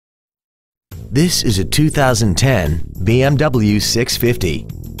This is a 2010 BMW 650.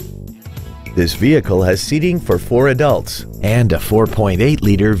 This vehicle has seating for 4 adults and a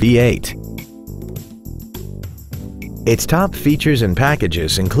 4.8-liter V8. Its top features and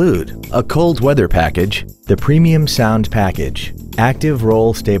packages include a cold weather package, the premium sound package, active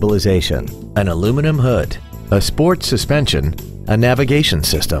roll stabilization, an aluminum hood, a sports suspension, a navigation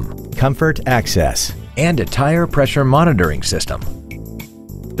system, comfort access, and a tire pressure monitoring system.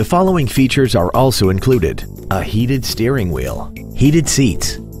 The following features are also included: a heated steering wheel, heated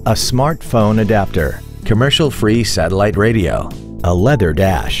seats, a smartphone adapter, commercial-free satellite radio, a leather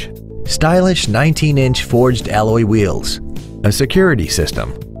dash, stylish 19-inch forged alloy wheels, a security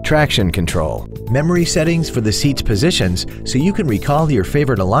system, traction control, memory settings for the seat's positions so you can recall your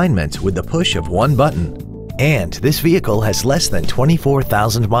favorite alignments with the push of one button. And this vehicle has less than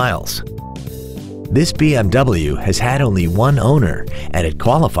 24,000 miles. This BMW has had only one owner and it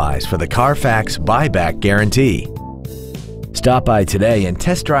qualifies for the Carfax buyback guarantee. Stop by today and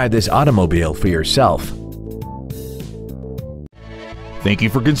test drive this automobile for yourself. Thank you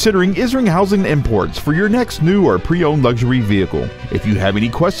for considering Isringhausen Imports for your next new or pre-owned luxury vehicle. If you have any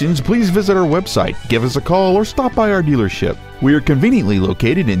questions, please visit our website, give us a call, or stop by our dealership. We are conveniently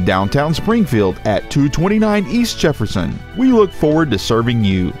located in downtown Springfield at 229 East Jefferson. We look forward to serving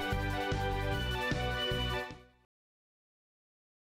you.